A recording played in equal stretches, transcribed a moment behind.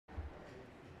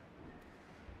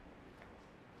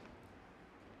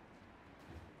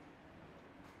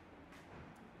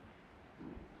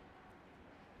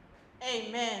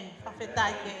Amen.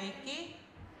 Whawhetai ke eiki.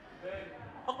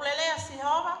 Hokulelea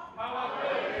Sihova.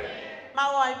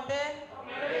 Mawai pe.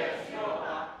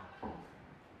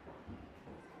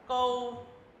 Kou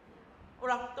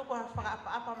uraktuku ha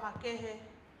whakaapa makehe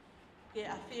ke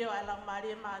a whio ai lau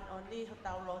maria maan o ni ho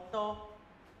tau loto,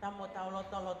 tamo tau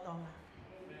loto lotonga.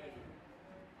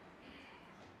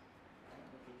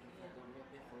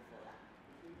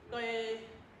 Koe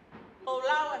kou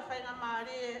lau e whainga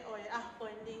maria o e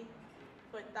koe ni,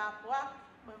 koe tāpua,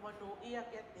 koe monu ia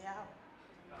ke te au.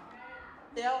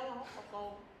 Te au o kou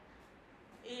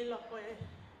ilo koe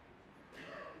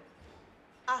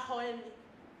aho e ni,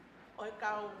 o e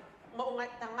kau mo ngai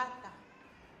tangata.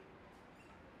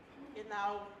 I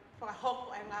nau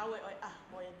whakahoko e ngaue o e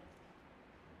koe ni.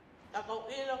 Ka kou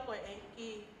ilo koe e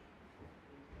ki,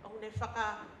 o ne whaka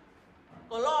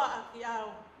koloa a ki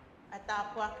au, a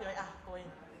tāpua ki o e koe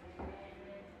ni.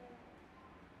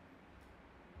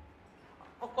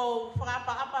 O kou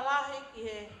whakapa lahi ki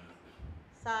he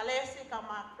sa lesi ka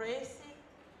mā kresi,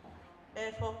 e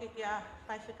whoki ki a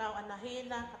whaiwhikau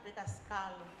anahina ka pika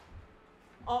skalu.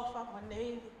 Ofa mo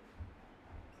neiri,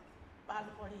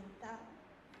 palu o rinta.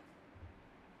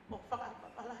 Mo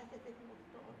whakapa lahi ke te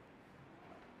muto.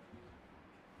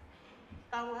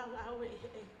 Kaua ngau e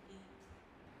ki.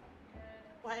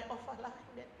 Wai ofa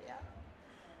lahi me te a.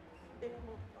 Te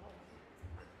muto.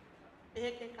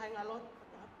 E ke kai ngalot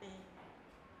ko te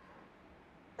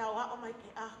tau a o mai ke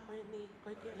koe ni,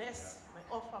 koe ke les, mai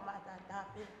ofa mata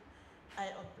tape,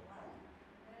 ai o tua.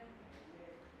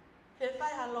 He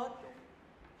whai halotu,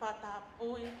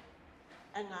 whatapui,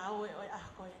 ai ngā ue o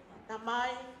koe ni. Ta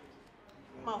mai,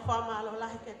 mau whamalo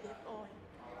lahi ke te koe.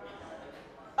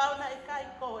 Pauna e kai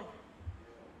koe,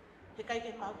 he kai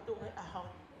ke mautu e aho.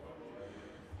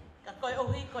 Ka koe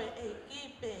ohi koe e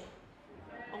kipe,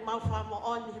 o mau whamo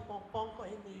oni he pongpong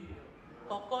koe ni,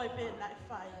 ko koe pe na e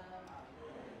whai.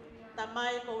 Ta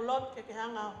mai ko lot ke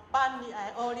hanga pani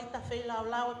ai orita whailau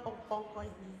lau e pongpong koe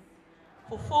ni.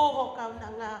 Fufuho kau na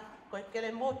ngā koe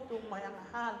kere motu mo anga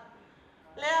hal.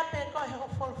 Lea pe koe ho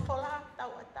folfola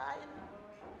tau ataina.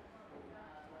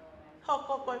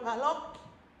 Hoko koe maloki.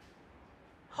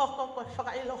 Hoko koe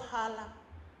whakailo hala.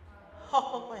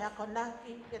 Hoko koe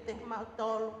hakonaki ke te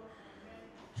mautolu.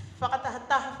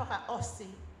 Whakatahataha whakaosi.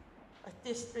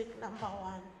 District number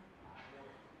 1.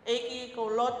 Eki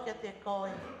ko lot ke te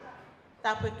koe.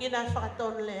 Tapu kina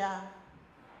whakatonu lea.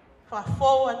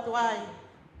 Whakafou atu ai.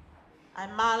 Ai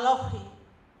mālohi.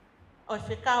 O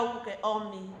whikau ke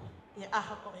omi. I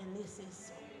aha ko e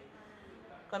nisiso.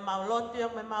 Koe mau lotu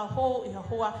me mau hu. I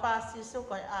hua whasiso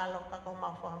koe alo ka ko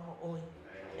mau whango ui.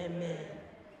 Amen.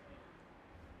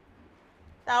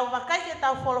 Tau wakai ke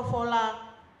tau wholofola.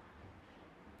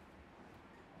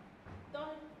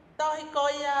 Tohi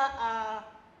koia a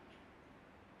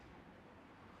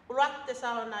Urak te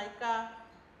Salonaika,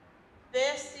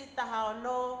 vesi taha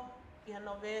ono, ki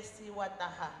ano vesi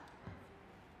wataha.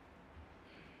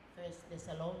 1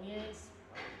 Thessalonians.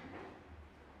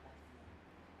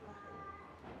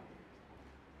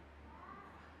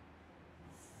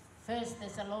 First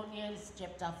Thessalonians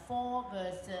chapter 4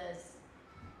 verses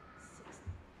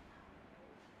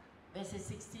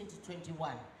 16 to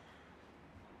 21.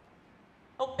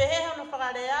 O pehe no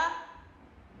whakarea,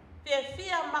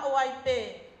 fia mauai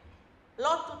pe,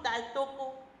 lotu tae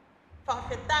tuku,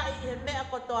 whakawhetai i he mea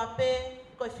kotoa pe,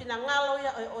 koe whinangalo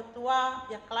ia o otua,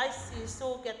 ia klaisi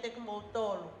isu kia teku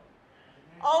mautolu.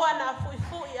 Oa na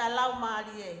fuifui a lau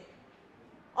maarie.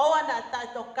 Oa na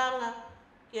tae tokanga,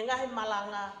 ki ngahi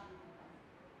malanga.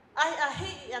 Ai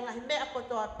ahi i a ngahi mea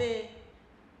kotoa pe,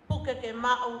 puke ke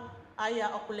mau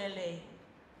aia okulelei.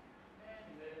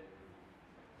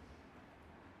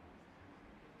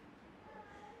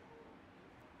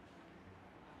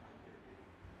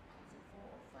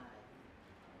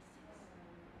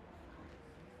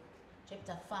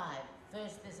 Chapter 5, 1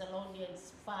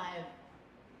 Thessalonians 5,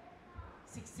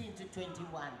 16 to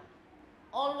 21.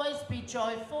 Always be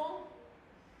joyful.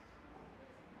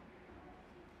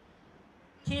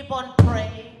 Keep on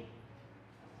praying.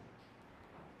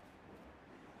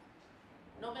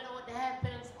 No matter what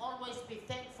happens, always be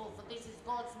thankful, for this is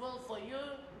God's will for you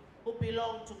who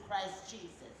belong to Christ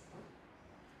Jesus.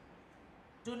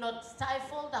 Do not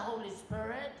stifle the Holy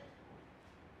Spirit.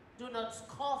 Do not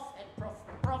scoff at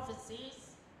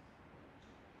prophecies,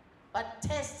 but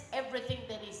test everything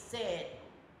that is said.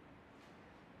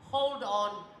 Hold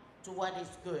on to what is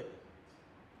good.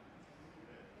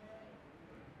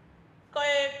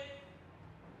 Koe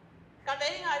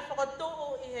kakeinga ai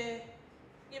whakatuu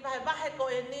i vahe ko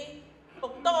e ni, o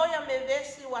toia me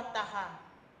vesi wataha.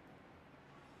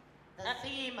 The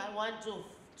theme I want to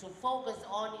to focus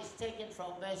on is taken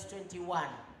from verse 21.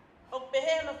 O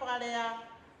pehe no whakalea,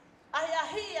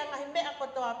 ahi ang mea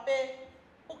kotoa pe,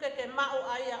 uke ke mau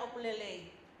aia o kulelei.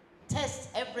 Test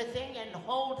everything and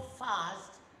hold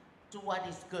fast to what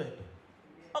is good.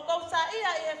 O kau sa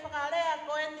ia i e whakalea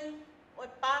koeni, o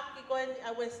paki koeni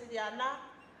a wesiriana,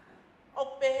 o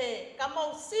pehe, ka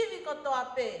mau sivi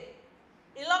kotoa pe,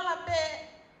 ilonga pe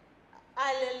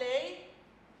ai lelei,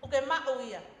 uke mau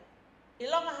ia.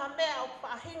 Ilonga hamea o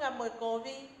whaahinga mo e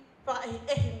kovi,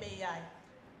 whaahi mei ai.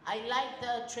 I like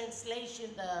the translation,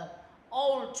 the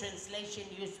old translation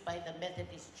used by the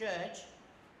Methodist Church,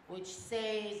 which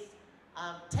says,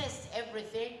 test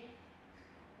everything,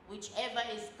 whichever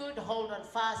is good, hold on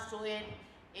fast to it.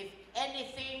 If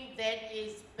anything that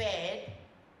is bad,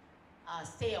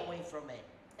 stay away from it.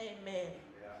 Amen.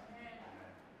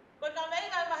 Koe ka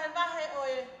meinga wahe o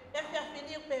e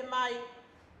whiawhiniu pe mai,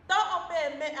 tō o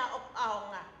pe mea o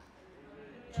aonga.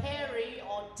 Carry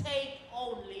or take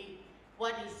only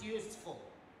what is useful.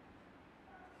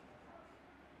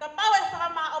 Ka pau e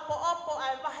whakama opo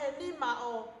ai wahe lima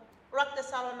o Rock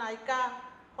Thessalonica,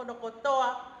 hono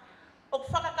kotoa, o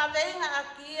whakakaweinga a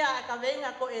kia a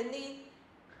kaweinga ko e ni,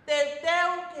 te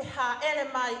teu ki ha ere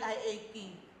mai ai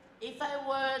eiki. If I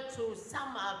were to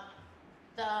sum up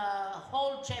the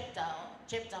whole chapter,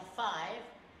 chapter 5,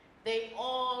 they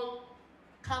all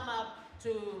come up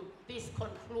to this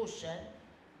conclusion: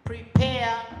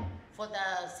 prepare, for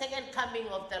the second coming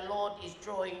of the Lord is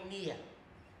drawing near.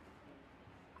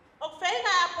 O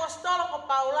whainga apostolo ko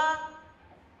Paula,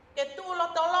 ke tu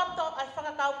loto ai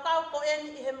whakakaukau ko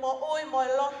eni i he mo ui mo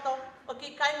e loto, o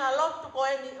ki kainga loto ko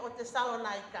eni o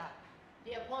Thessalonica.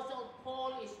 The Apostle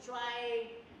Paul is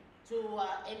trying to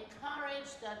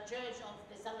encourage the church of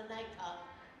Thessalonica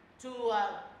to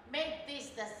make this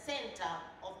the center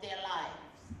of their lives.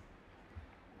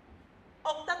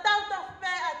 O tatau to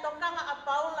whe ai tokanga a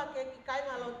Paula ke ki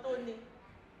kainga lotuni.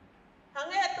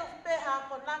 Hange to whe ha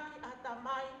konaki a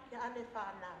tamai ki ane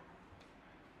whanau.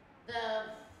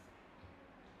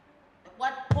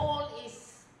 What Paul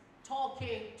is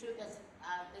talking to the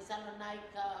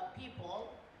Thessalonica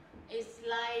people is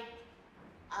like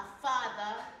a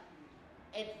father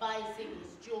advising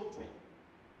his children.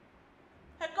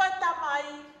 He koe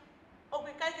tamai, o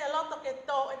ki kai ke loto ke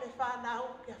tō ene whanau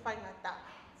ki whaingata.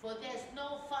 For there's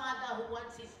no father who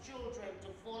wants his children to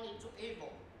fall into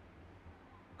evil.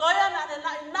 Koe ana ne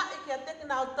nai ki a teki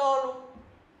nao tōlu,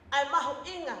 ai mahu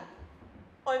inga,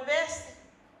 oi vesi,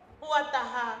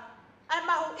 huataha, ai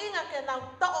mahu inga ke nau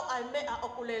to'o ai mea o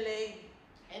kulelei.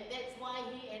 And that's why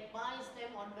he advised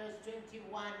them on verse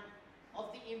 21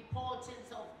 of the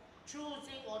importance of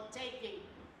choosing or taking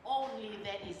only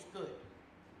that is good.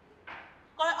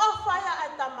 Koe o whaia ai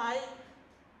tamai,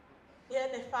 i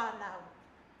ene whanau.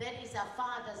 That is a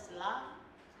father's love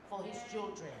for his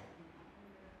children.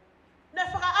 Ne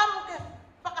whakaamu ke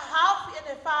whakahauwhi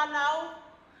ene whanau,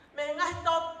 me ngahi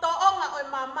to'onga oi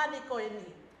mamani koe ni.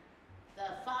 The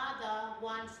father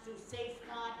wants to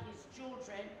safeguard his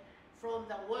children from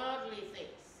the worldly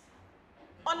things.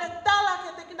 O ne tala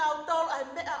ke te kina utol ai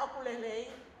mea o kulelei,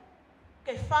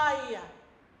 ke whaia,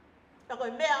 ta koe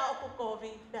mea o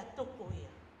kukovi, mea tuku ia.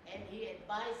 And he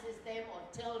advises them or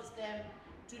tells them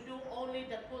to do only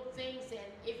the good things, and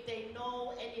if they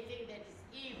know anything that is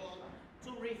evil,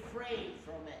 to refrain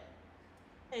from it.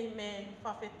 Amen.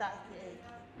 Whawheta ki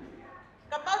eiki.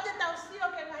 Ka pau te tau sio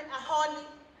ke ngai ahoni,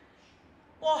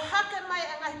 ko hake mai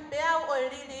a ngai peau o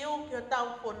ririu ki o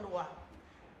tau ponua.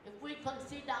 If we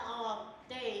consider our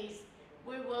days,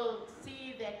 we will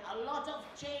see that a lot of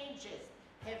changes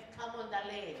have come on the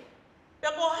land.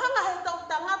 Pea ko hanga he tau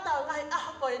tangata o ngai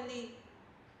aho koe ni,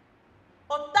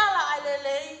 o tala ai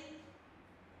lelei,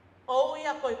 o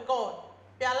uia koe koe,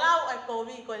 pea lau ai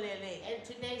kovi koe lelei. And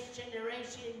today's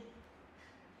generation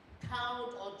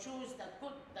count or choose the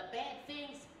good, the bad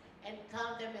things and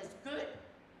count them as good,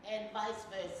 and vice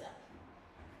versa.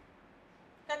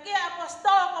 Ka kia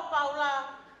apostolo ko Paula,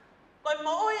 koe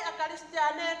mo ui a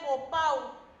karistiane ko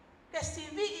pau, ke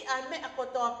sivi ai mea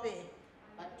kotoa pe.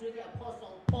 But to the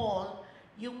Apostle Paul,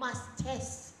 you must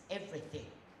test everything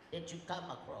that you come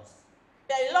across.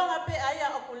 Pea ilonga pe aia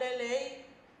o kulelei,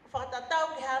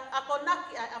 whakatatau ki ako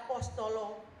naki ai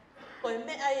apostolo, koe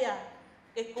mea ia,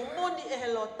 ke kumuni e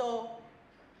he loto,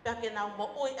 pea ke nau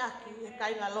mo ui aki e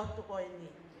kainga lotu koe ni.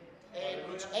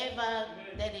 And whichever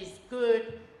that is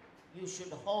good, you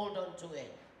should hold on to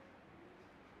it.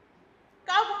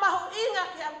 Kau mahu inga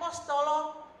ki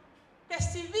apostolo, ke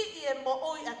sivi e mo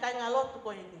ui a kainga lotu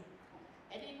koe ni.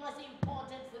 And it was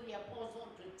important for the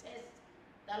apostle to test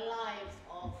the lives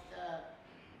of the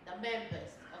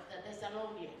members of the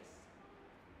Thessalonians.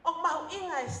 O mau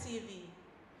inga CV.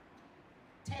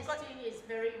 Testing is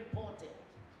very important.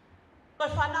 Ko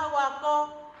whanau ako,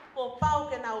 ko pau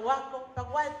ke nau ako,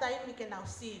 pagwai taimi ke nau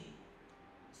CV.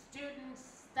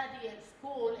 Students study at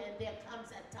school and there comes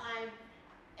a time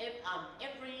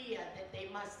every year that they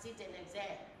must sit an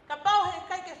exam. Ka pau he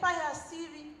kai ke whai ha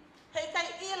CV, he kai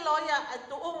I loia a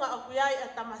tuunga o kuiai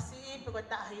a tamasi pe ko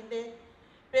tahine,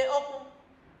 pe oku,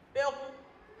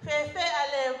 fe a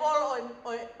le vol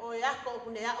o ako o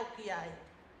kunea o kiai.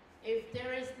 If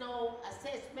there is no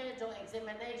assessment or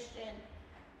examination,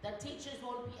 the teachers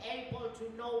won't be able to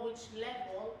know which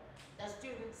level the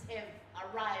students have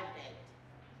arrived at.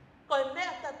 Ko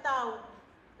mea tatau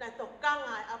na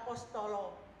tokanga e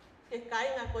apostolo ke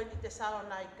kainga ko ni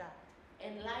Thessalonica.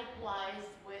 And likewise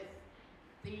with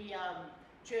the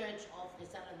Church of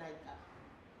Thessalonica.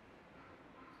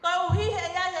 Ko uhi he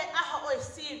ia e aha o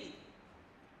CV.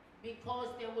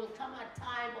 Because there will come a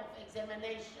time of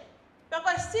examination. Pero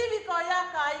CV ko ia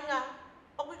kainga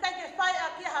o ku kai ke whai a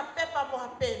kia ha pepa mo ha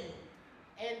pen.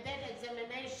 And that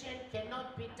examination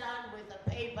cannot be done with a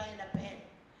paper and a pen.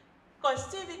 Ko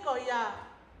CV ko ia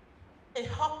e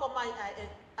hoko mai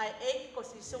ai e ko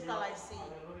si suka lai si.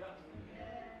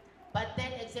 But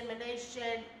that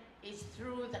examination is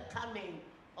through the coming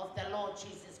of the Lord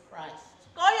Jesus Christ.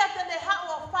 Ko ia tene ha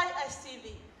o whai ai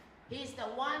CV. He's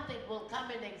the one that will come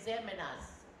and examine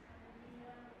us.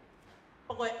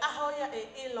 O ko e aho ia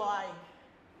e ilo ai.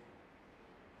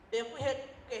 Pe ku he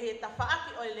ke he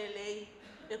tafaaki o lelei,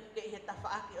 pe ku ke he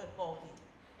tafaaki o kohi.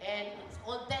 And it's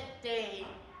on that day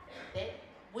that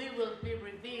we will be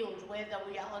revealed whether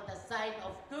we are on the side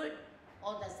of good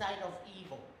or the side of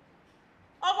evil.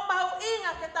 O ko mahu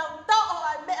inga ke tau to'o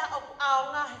ai mea o ao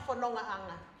ngā he whanonga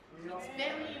anga. It's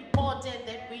very important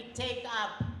that we take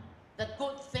up the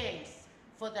good things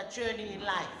for the journey in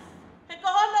life. He ko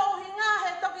hono uhi ngā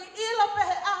he toki ilo pe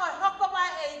he aho e hoko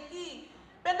mai e ki.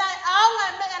 Penai ao ngā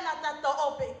mea na tato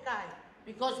o pe ikai.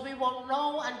 Because we won't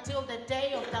know until the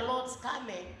day of the Lord's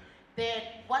coming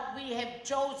that what we have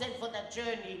chosen for the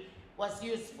journey was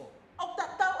useful. O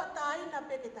tatau a taina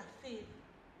pe ke ta whiri.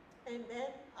 Amen.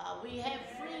 We have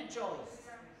free choice.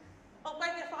 O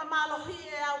kai ke whakamalohi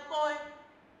e au koe,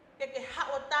 ke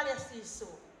hao talia sisu.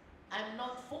 I'm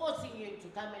not forcing you to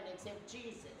come and accept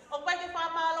Jesus. O kai ke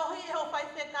whakamalohi e ho whai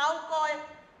wheka au koe,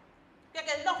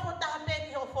 ke nofo taha pe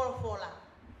ki ho wholofola.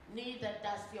 Neither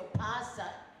does your pastor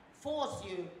force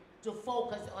you to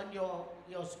focus on your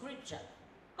scripture.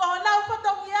 Ko nau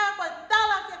whatongi a koe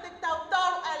tala ke te tau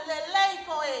tolu a lelei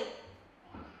koe.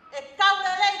 E kau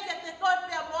lelei ke te koe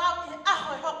pia moau I he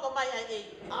aho e hoko mai ai e.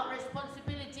 Our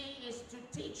responsibility is to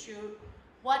teach you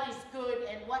what is good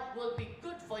and what will be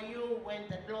good for you when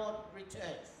the Lord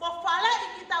returns. Mo whale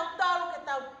I ki tau tolu ke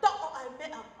tau to'o ai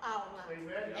mea au ngā.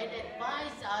 And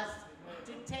advise us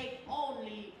to take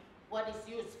only what is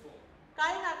useful.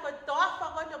 Kainga koe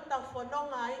toafa koe ni o tau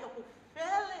whanonga ai o ku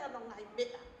whele ano ngai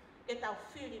mea ke tau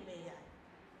whiri mei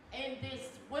ai. In this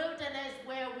wilderness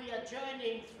where we are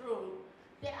journeying through,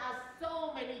 there are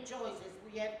so many choices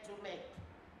we have to make.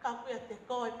 Ka kuia te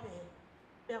koe pe,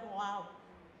 pia moau.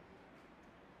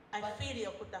 Ai But- whiri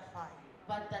o kuta whai.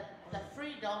 But the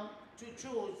freedom to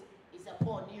choose is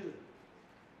upon you.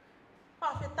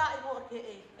 Whawhetai mua ke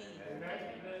e ki.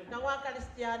 Nga ngā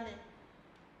Karistiane,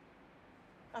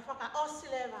 ka whaka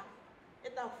osilewa e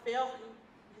tau whiohi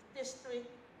i district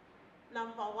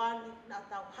number 1 na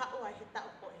tau hau ai he tau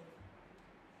koe.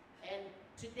 And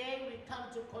today we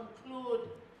come to conclude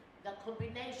the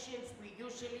combinations we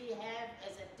usually have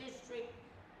as a district.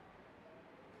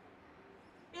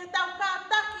 I tau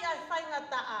kātaki ai whainga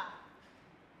taa.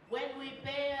 When we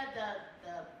bear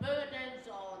the burdens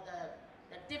or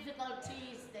the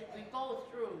difficulties that we go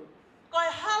through, Koe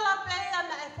hala pe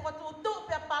ana e whakatutu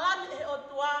pe palani e o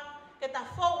tua ke ta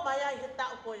whau mai ai he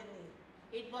tau koe ni.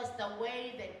 it was the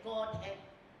way that God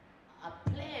had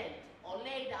planned or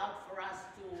laid out for us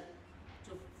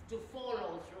to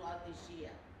follow throughout this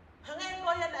year. Hangai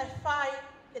koe ana e whai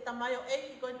ke ta mai o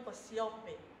eki koe ni ko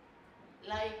siope.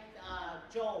 Like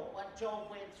Job, what Job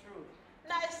went through.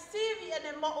 Na e sivi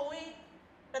ene mo ui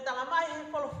pe tala mai he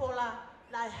wholofola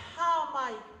na e hao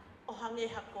mai o hange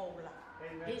hakoula.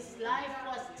 His life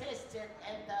was tested,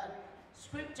 and the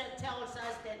scripture tells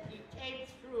us that he came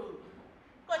through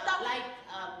Koe tau, like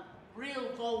real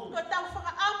gold. koe tau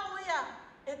whakaamu ia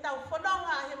e tau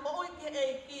whanonga he mo ui ki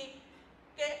e ki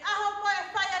ke aho koe e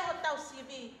whai ai ho tau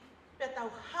sivi pe tau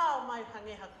hao mai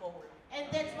hange hakoula. And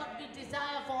that's what we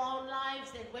desire for our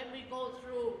lives, that when we go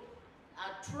through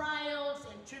trials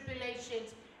and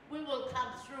tribulations, we will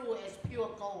come through as pure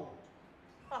gold.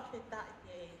 Whawhetai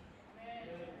ke e.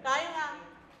 Kainga,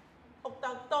 o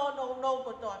tau tono no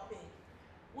ko toa pe.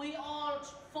 We all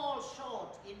fall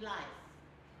short in life.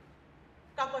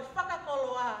 Ka koe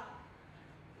whakakoloa,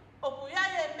 o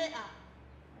kuiai e mea,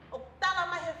 o tala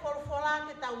mai he wholofola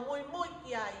ke tau mui mui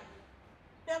ki ai.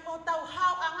 Pea ko tau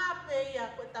hau anga pe ia,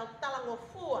 ko tau tala ngo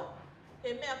fua,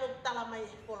 ke mea ko tala mai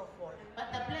he wholofola.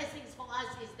 But the blessings for us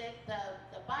is that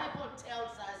the Bible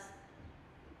tells us,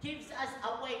 gives us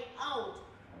a way out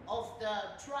of the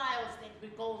trials that we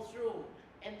go through,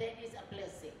 and that is a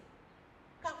blessing.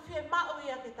 Ka whie mao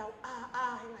ia ke tau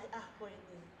he ngai koe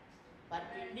ni. But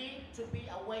we need to be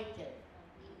awakened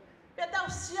Pea tau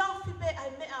siofi pe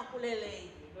ai mea kulelei.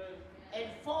 and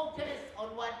focus on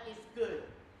what is good.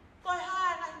 Koe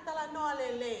hae ngai tala noa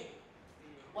lelei.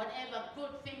 Whatever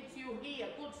good things you hear,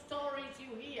 good stories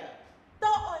you hear, To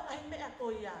o ngai mea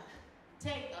koe ia.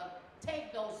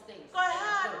 take those things. Koe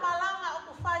hae malanga o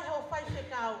ku whai ho whai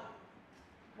whekau.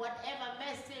 Whatever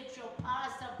message your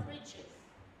pastor preaches,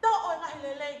 To o ngai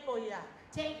lelei koe ia.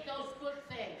 take those good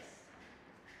things.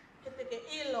 Ke te ke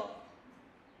ilo.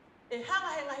 E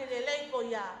hanga he ngahi lelei koe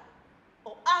ia.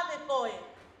 O ave koe.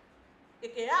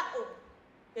 Ke au.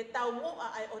 Ke tau mua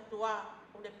ai o tua.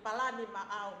 O ne palani ma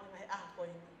au he ngahi koe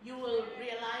ni. You will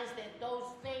realize that those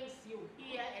things you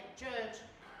hear at church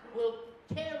will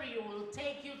carry you, will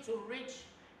take you to reach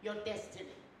your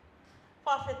destiny.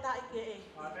 Whawheta i ke e.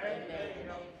 Amen.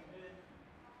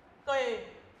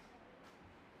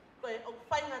 Koe o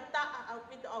whainga taa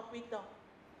au pito.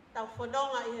 Tau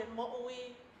whanonga i he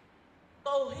mo'ui.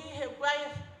 Kou hi he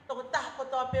wai. Toko taha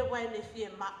kotoa pe wai ne fie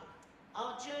ma'u.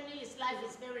 Our journey in life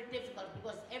is very difficult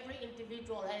because every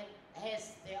individual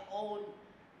has their own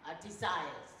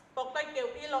desires. Po koe ke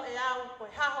ilo e au. Koe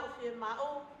haho fie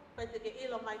ma'u. Koe te ke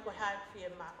ilo mai koe haho fie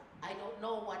ma'u. I don't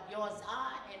know what yours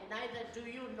are, and neither do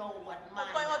you know what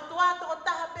mine Koe o are. tua toko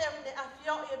taha pe ne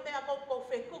afio i mea kou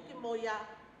whekuki mo ia.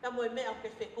 Na mo mea ke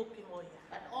whekuki mo ia.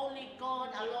 But only God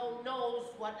alone knows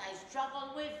what I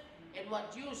struggle with and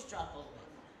what you struggle with.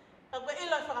 Ka koe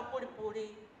ilo i whakapuripuri.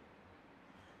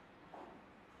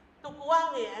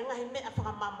 Tukuange e ngahi mea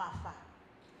whakamamafa.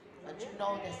 But you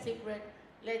know the secret,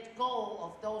 let go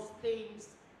of those things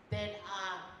that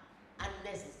are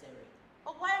unnecessary.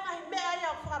 O koe ngahi mea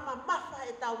ia whakamamafa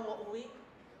e tau mo ui.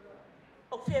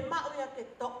 O whe mau ia ke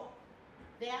to'o.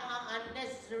 There are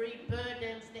unnecessary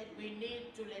burdens that we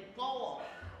need to let go of.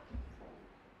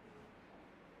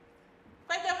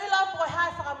 Koe ke ilo koe hai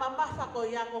whakamamafa ko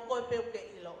ia ko koe peu ke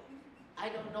ilo. I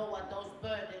don't know what those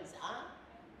burdens are.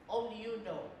 Only you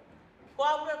know. Ko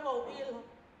au re ko ilo.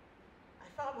 Ai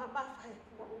whakamamafa e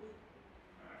mo ui.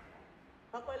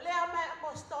 Pa koe lea mai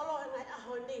apostolo e ngai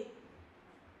aho ni.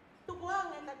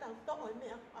 Tukuange ka tau to'o e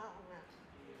mea ku aonga.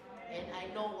 And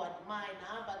I know what mine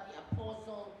are, but the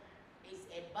apostle is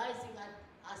advising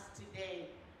us today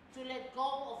to let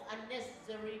go of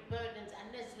unnecessary burdens,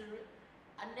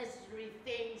 unnecessary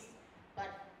things, but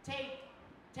take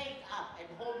up and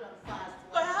hold on fast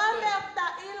to Koe what is hae good. mea ta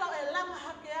ilo e langa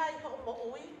hake ai ho mo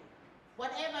ui.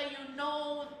 Whatever you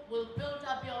know will build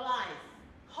up your life,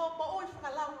 Ho mo ui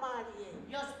whakalau maari e.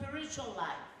 your spiritual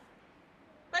life.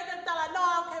 Koe ke tala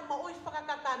noa au ke mo ui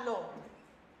whakakakano.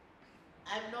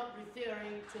 I'm not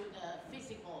referring to the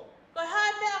physical. Koe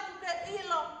hae mea ku ke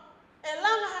ilo e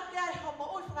langa hake ai ho mo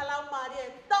ui whakalau maari e.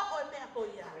 To'o e mea ko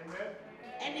ia.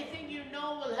 Anything you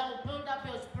know will help build up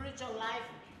your spiritual life,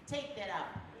 take that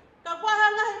up. Ka kua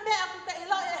hangahi mea ku ke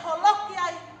ilo e holoki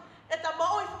ai e ta mo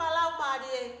ui whakalau maari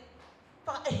e.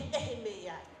 Whakaehi me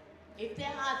ai. If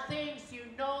there are things you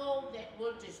know that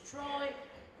will destroy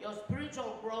your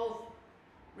spiritual growth,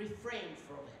 refrain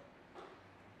from it.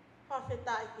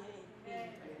 Whawheta i ke e.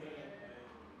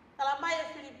 Tala mai e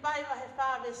Filipai wa he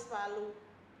whāwes whalu.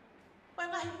 Koe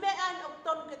ngahi mea ni o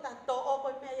tonu ke ta to'o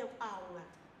koe mea iau aunga.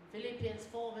 Philippians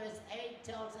 4 verse 8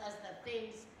 tells us the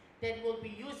things that will be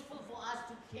useful for us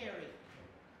to carry.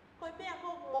 Koe mea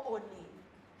ko mo oni.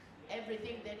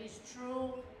 Everything that is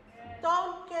true,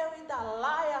 Don't carry the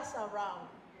liars around.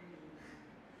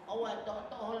 o a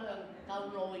to'oholo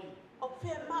kauloi. O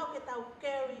whea mau ke tau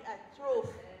carry a truth.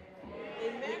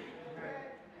 Amen.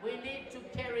 We need to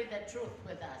carry the truth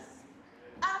with us.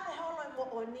 Ave holo e mo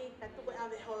oni, ka tuko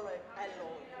ave holo e alo.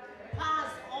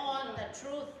 Pass on the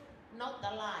truth, not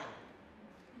the lie.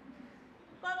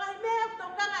 Koe ngahi mea o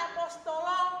tokanga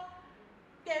apostolo,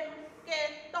 ke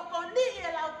toko ni e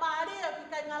lau maari e ki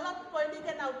kai ngalot koe ni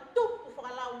ke nau tupu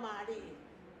whakalau maari.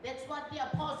 That's what the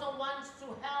apostle wants to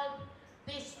help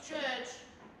this church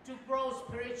to grow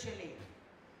spiritually.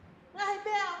 Ngahi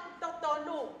mea o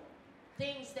totonu,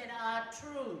 Things that are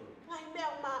true, ngahi mea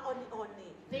o ma oni oni.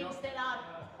 things that are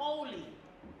holy,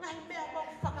 Ngahi mea o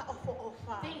whakaofo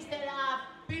ofa. things that are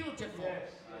beautiful.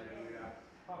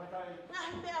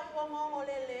 Ngai mea ko ngongo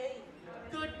lelei.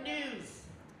 Good news.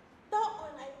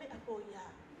 To'o ngai mea ko ia.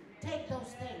 Take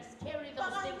those things. Carry those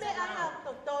Ngai things mea around. ia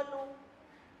to tonu.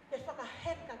 Ke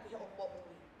whakaheka ki o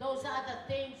mo'ui. Those are the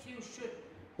things you should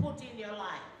put in your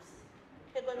lives.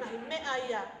 Ke koe ngai mea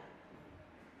ia.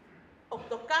 O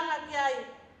tokanga ki ai.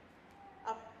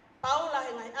 A Paula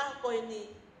he ngai koe ni.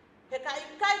 He kai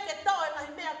ke to'o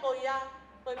ngai mea ko ia.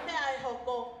 Koe mea e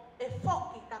hoko. E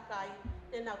foki kakai.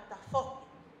 Te nau ta foki.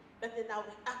 Pe te nau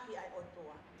i aki ai o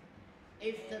tua.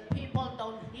 If the people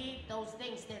don't heed those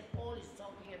things that Paul is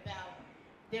talking about,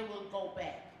 they will go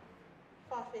back.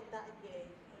 Whawheta i ke ei.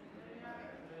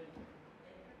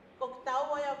 Ko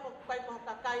tau ai ko kai ko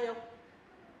kakai o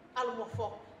alumo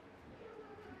foki.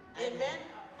 Amen.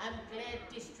 I'm glad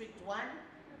District 1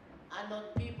 are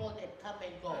not people that come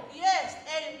and go. Yes,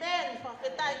 amen.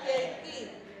 Whawheta i ke ei.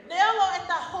 Neongo e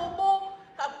ta homo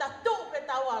ka ta tu pe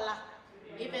tau ala.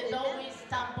 Even though we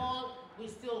stumble, we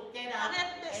still get up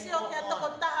Ane te and sio ke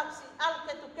toko walk on. taham si alu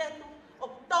ke tu ketu o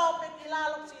tope ki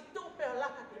lalo si tu pe o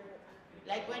laka ki mo.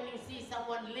 Like when you see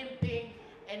someone limping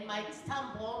and might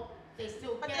stumble, they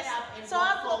still get up and So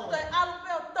walk ako forward. te alu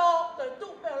pe o to, te tu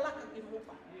pe o laka ki mo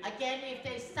pa. Again, if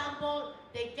they stumble,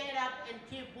 they get up and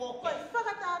keep Koe walking.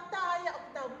 whakataataia o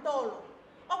tau tolo.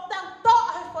 O tau to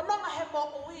a he whanonga he mo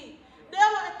ui.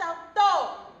 Neongo e tau to,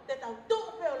 te tau tu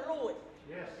pe o lui.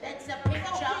 That's a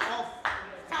picture of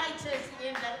fighters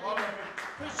in the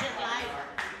Christian life.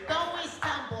 Though we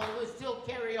stumble, we still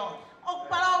carry on. O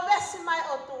parao mesi mai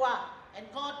o tua. And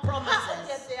God Hao ke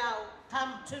promises, te au.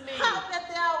 come to me. Hao ke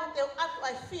te au te atu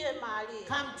ai fie maari.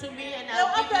 Come to me and Leo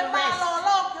I'll give ape you rest.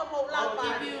 malolo ki o mo lau I'll give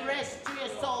maari. you rest to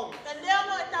your soul. Ka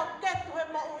neongo e tau ketu he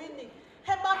mo uini.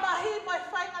 He mamahi mo e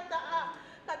whai ngata a.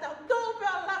 Ka tau tu pe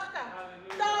o laka.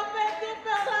 Tau pe tu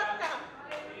pe o laka.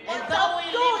 And though we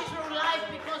live through life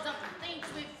because of the things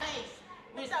we face,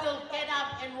 we still get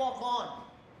up and walk on.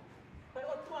 Koe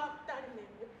o tua tari me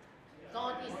mu.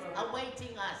 God is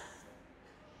awaiting us.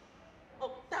 O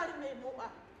tari me mua.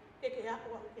 Ke ke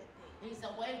aku au ke te. He's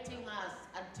awaiting us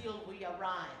until we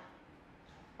arrive.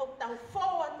 O tau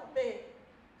whau atu pe.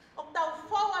 O tau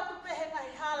whau atu pe he ngai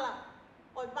hala.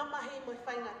 O mamahi mo e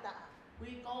whai ngata a.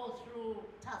 We go through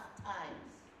tough times.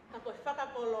 Na koe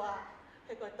whakakoloa.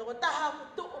 He koe toko taha ku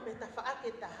tuku me ta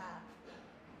whaake taha.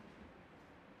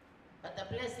 But the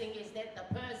blessing is that the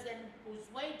person who's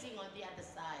waiting on the other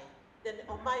side Tene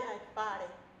o mai ai pare.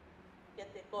 Ke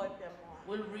te koe pe moa.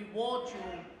 will reward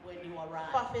you when you arrive.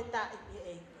 Whawheta i ki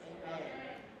ei.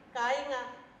 Amen. Ka inga.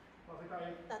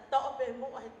 Ta to'o pe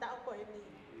mua he tau koe ni.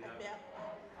 Ai pe aku.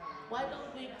 Why don't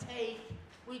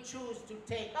we choose to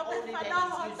take Ka pe only that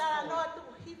whanau o is tala useful. noa tu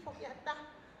hifo ki a ta.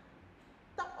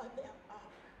 To'o pe aku.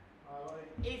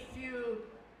 If you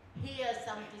hear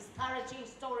some discouraging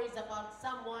stories about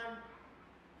someone,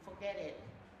 forget it.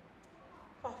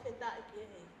 Whawheta i ki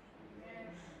ei.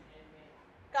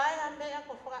 Kai a mea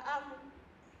ko whakaamu.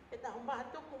 E ta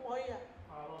humatuku mo ia.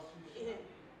 I he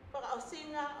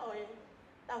whakaosinga o e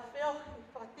tau whiohi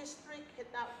whakadistrict he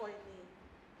tau koe ni.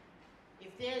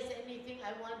 If there's anything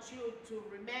I want you to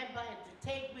remember and to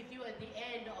take with you at the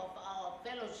end of our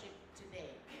fellowship today,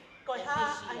 Koe and ha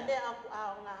this a year, lea aku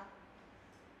ao ngā.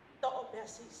 To'o pea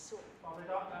sisu.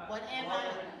 whatever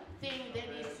thing that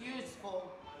is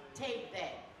useful, take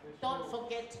that. Don't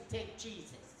forget to take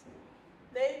Jesus.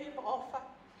 Levi mo ofa.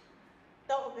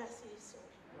 To'o pea sisu.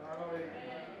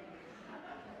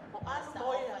 Mo alu Pastor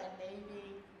mo ia. Alpha and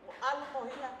Navy, Mo alu mo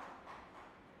ia.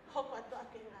 Hoko atu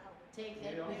ake ngāo. take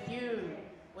that with you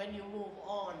when you move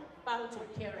on to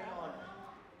carry on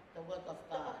the work of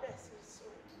To'o God. pea sisu.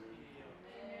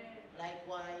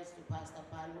 Likewise to Pastor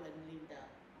Palu and Linda.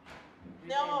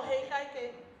 Nea mo Remember hei that. kai ke.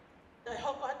 Toi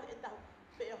hoko atu e tau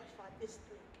whiohi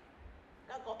whakadistrict.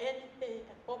 Ka ko eni pe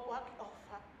e popo aki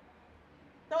ofa.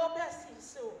 To'o pea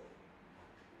sisu.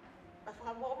 Ma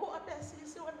whakamomo a pea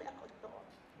sisu e mea kotoa.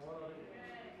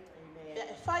 Amen. Pea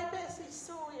e whai pea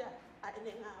sisu ia. A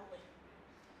ene ngāwe.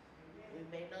 We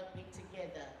may not be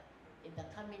together in the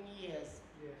coming years,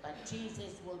 but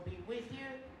Jesus will be with you,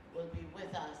 will be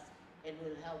with us, and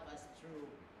will help us through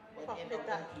whatever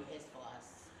work He has for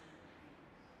us.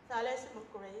 Sa lesi mo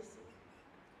crazy.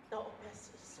 To'o pea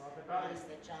sisu.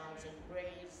 Pastor Charles and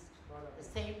Grace, the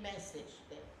same message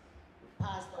that we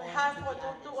passed Koe on hā to ko the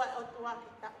tutua others. o tua ki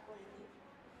ta koe ni.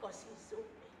 Ko sisu.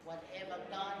 Whatever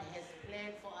God has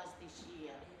planned for us this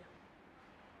year,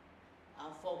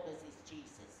 our focus is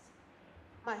Jesus.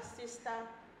 My sister,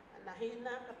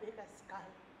 Anahina, kapika skal.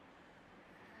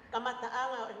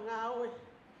 Kamataanga o ngāwe.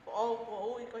 Ko au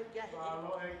ko ui koe kia he.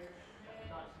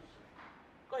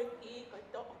 Koe ki, koe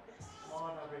to'o pea sisu.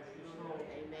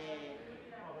 Amen.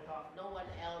 No one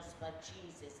else but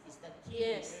Jesus is the key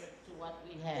Yes. to what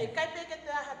we E have. kai pe ke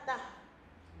te hata.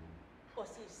 Ko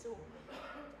si su.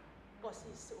 Ko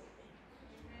si su.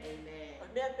 Amen. O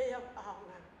mea pe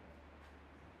aonga.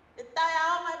 E tai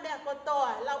aonga mea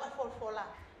kotoa, lau a folfola.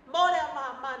 More a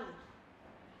maamani.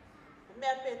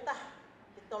 Mea pe ta.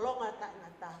 E tolonga ta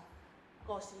ngata.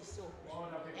 Ko si su.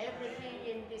 Everything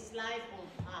in this life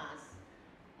will pass.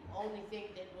 The only thing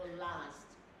that will last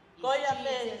is Goya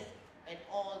pe. Jesus and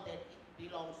all that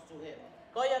belongs to him.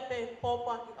 Goya pe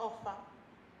popa ki ofa.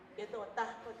 Ke to ta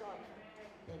kotoa.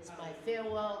 That's my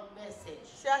farewell message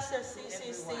Siasa to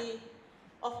CCC everyone.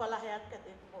 ofa lahiat ka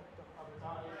te moto.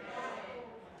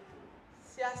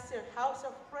 Siasa House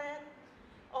of Prayer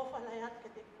ofa lahiat ka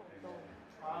te moto.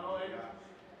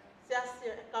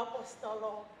 Siasa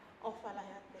Apostolo ofa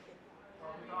lahiat ka te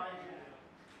moto.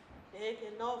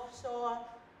 Eke North Shore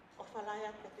ofa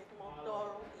lahiat ka te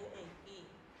moto i eiki.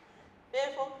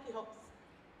 Pefo ki hoks.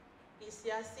 Ki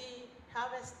siasi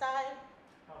Harvest Time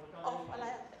ofa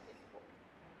lahiat ka te moto.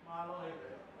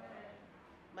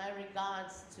 My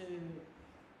regards to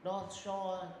North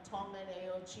Shore, Tongan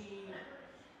AOG,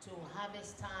 to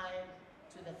Harvest Time,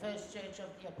 to the First Church of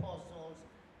the Apostles,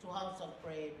 to House of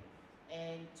Bread,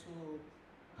 and to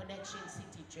Connection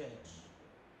City Church.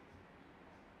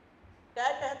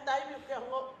 Kai pe tai mi ke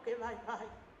ngo ke vai vai.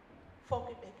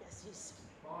 Foki pe ke sisi.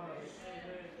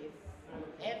 If you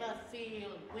ever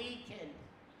feel weakened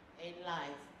in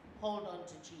life, hold on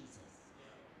to Jesus.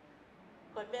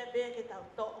 Ko me be ke tau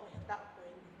to o he tau ko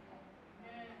ni.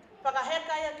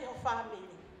 Pakaheka ia ki ho family.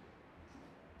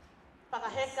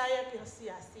 Pakaheka ia ki ho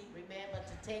siasi. Remember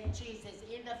to take Jesus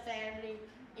in the family,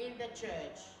 in the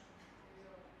church.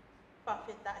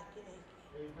 Paketa ki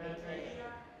eiki. Amen.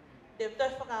 Te toi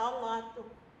whakaonga atu.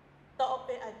 To o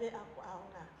pe ai me aku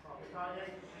aonga.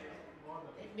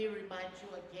 Let me remind you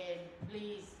again,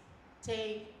 please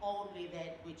take only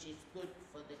that which is good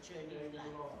for the journey in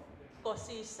life. Ko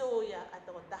si suya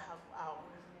ato ko taha ku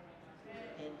aonga.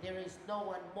 And there is no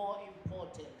one more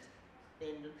important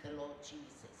than the Lord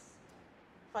Jesus.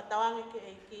 Patawangi ki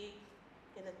eiki.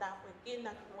 Kena tapu e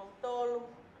kina ki ngau tolu.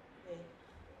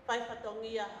 Pai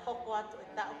patongia hoko atu e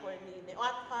tau koe ni. Ne o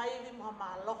atu haiwi moha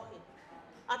maalohi.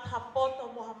 Atu hapoto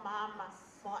moha maama.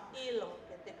 Moha ilo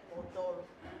ke te ngau tolu.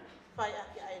 Pai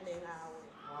aki aine ngā aue.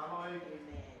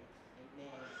 Amen.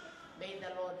 Amen. May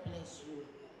the Lord bless you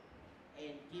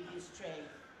and give you strength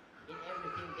in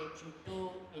everything that you do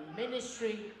in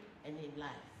ministry and in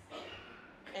life.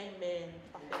 Amen.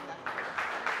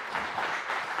 Paketa.